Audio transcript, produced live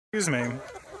Excuse me.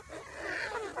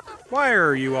 Why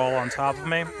are you all on top of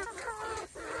me?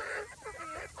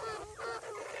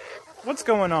 What's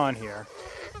going on here?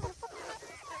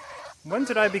 When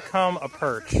did I become a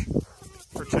perch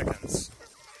for chickens?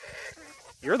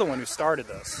 You're the one who started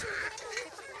this.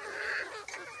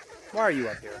 Why are you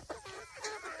up here?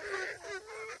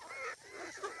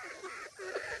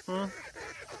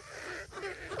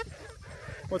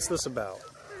 What's this about?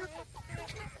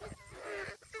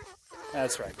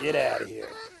 That's right, get out of here.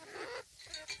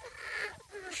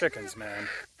 Chickens, man.